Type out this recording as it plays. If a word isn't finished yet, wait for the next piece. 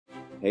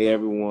Hey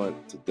everyone,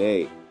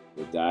 today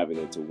we're diving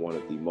into one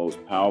of the most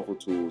powerful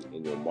tools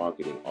in your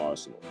marketing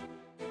arsenal,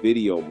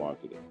 video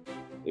marketing.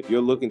 If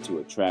you're looking to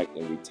attract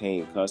and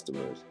retain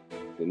customers,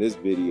 then this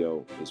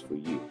video is for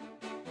you.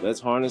 Let's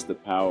harness the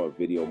power of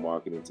video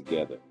marketing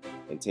together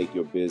and take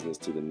your business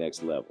to the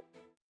next level.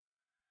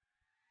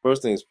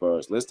 First things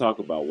first, let's talk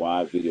about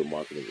why video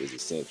marketing is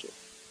essential.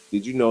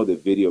 Did you know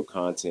that video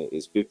content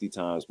is 50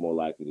 times more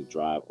likely to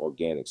drive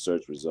organic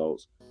search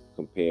results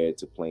compared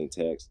to plain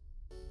text?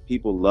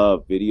 People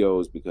love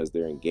videos because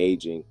they're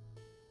engaging,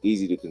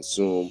 easy to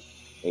consume,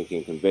 and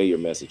can convey your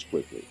message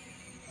quickly.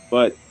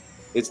 But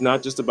it's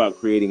not just about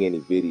creating any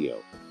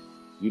video.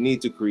 You need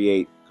to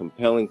create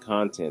compelling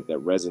content that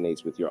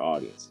resonates with your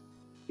audience.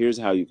 Here's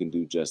how you can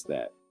do just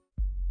that.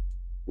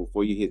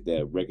 Before you hit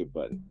that record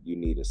button, you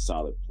need a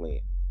solid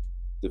plan.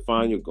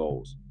 Define your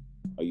goals.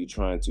 Are you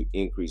trying to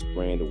increase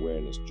brand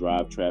awareness,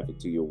 drive traffic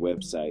to your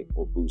website,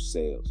 or boost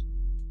sales?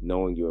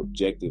 Knowing your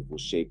objective will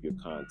shape your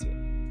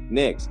content.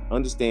 Next,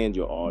 understand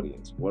your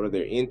audience. What are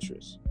their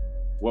interests?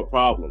 What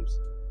problems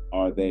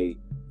are they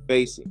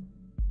facing?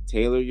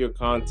 Tailor your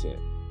content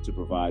to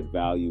provide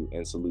value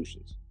and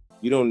solutions.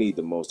 You don't need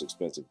the most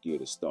expensive gear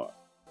to start.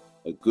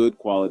 A good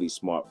quality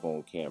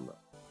smartphone camera,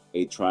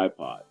 a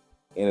tripod,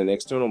 and an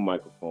external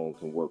microphone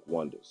can work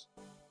wonders.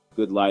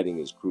 Good lighting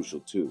is crucial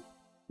too.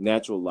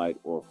 Natural light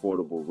or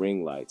affordable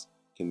ring lights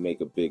can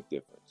make a big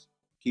difference.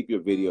 Keep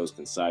your videos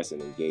concise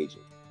and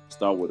engaging.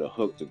 Start with a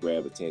hook to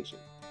grab attention,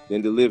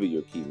 then deliver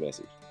your key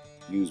message.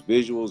 Use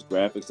visuals,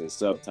 graphics, and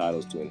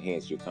subtitles to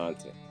enhance your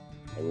content.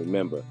 And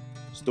remember,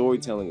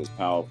 storytelling is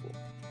powerful.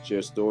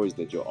 Share stories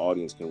that your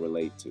audience can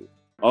relate to.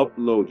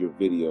 Upload your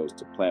videos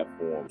to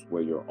platforms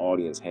where your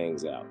audience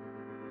hangs out.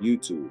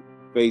 YouTube,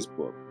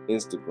 Facebook,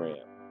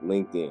 Instagram,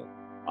 LinkedIn.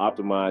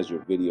 Optimize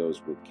your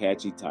videos with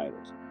catchy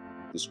titles,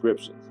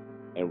 descriptions,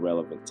 and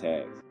relevant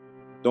tags.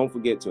 Don't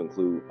forget to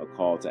include a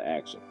call to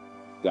action,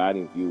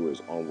 guiding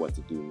viewers on what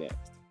to do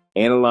next.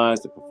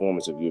 Analyze the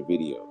performance of your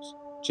videos.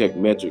 Check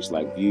metrics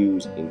like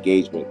views,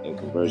 engagement, and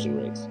conversion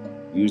rates.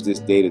 Use this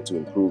data to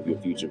improve your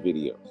future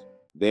videos.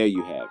 There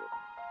you have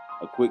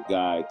it, a quick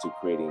guide to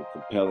creating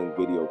compelling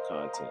video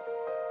content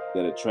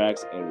that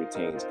attracts and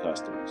retains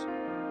customers.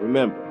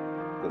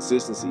 Remember,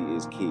 consistency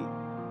is key.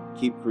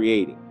 Keep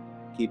creating,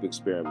 keep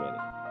experimenting,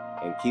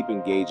 and keep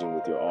engaging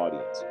with your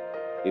audience.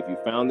 If you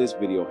found this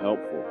video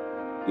helpful,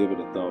 give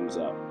it a thumbs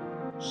up,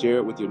 share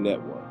it with your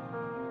network,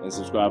 and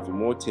subscribe for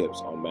more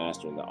tips on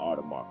mastering the art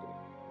of marketing.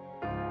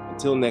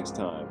 Until next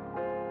time,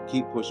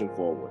 keep pushing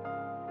forward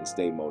and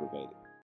stay motivated.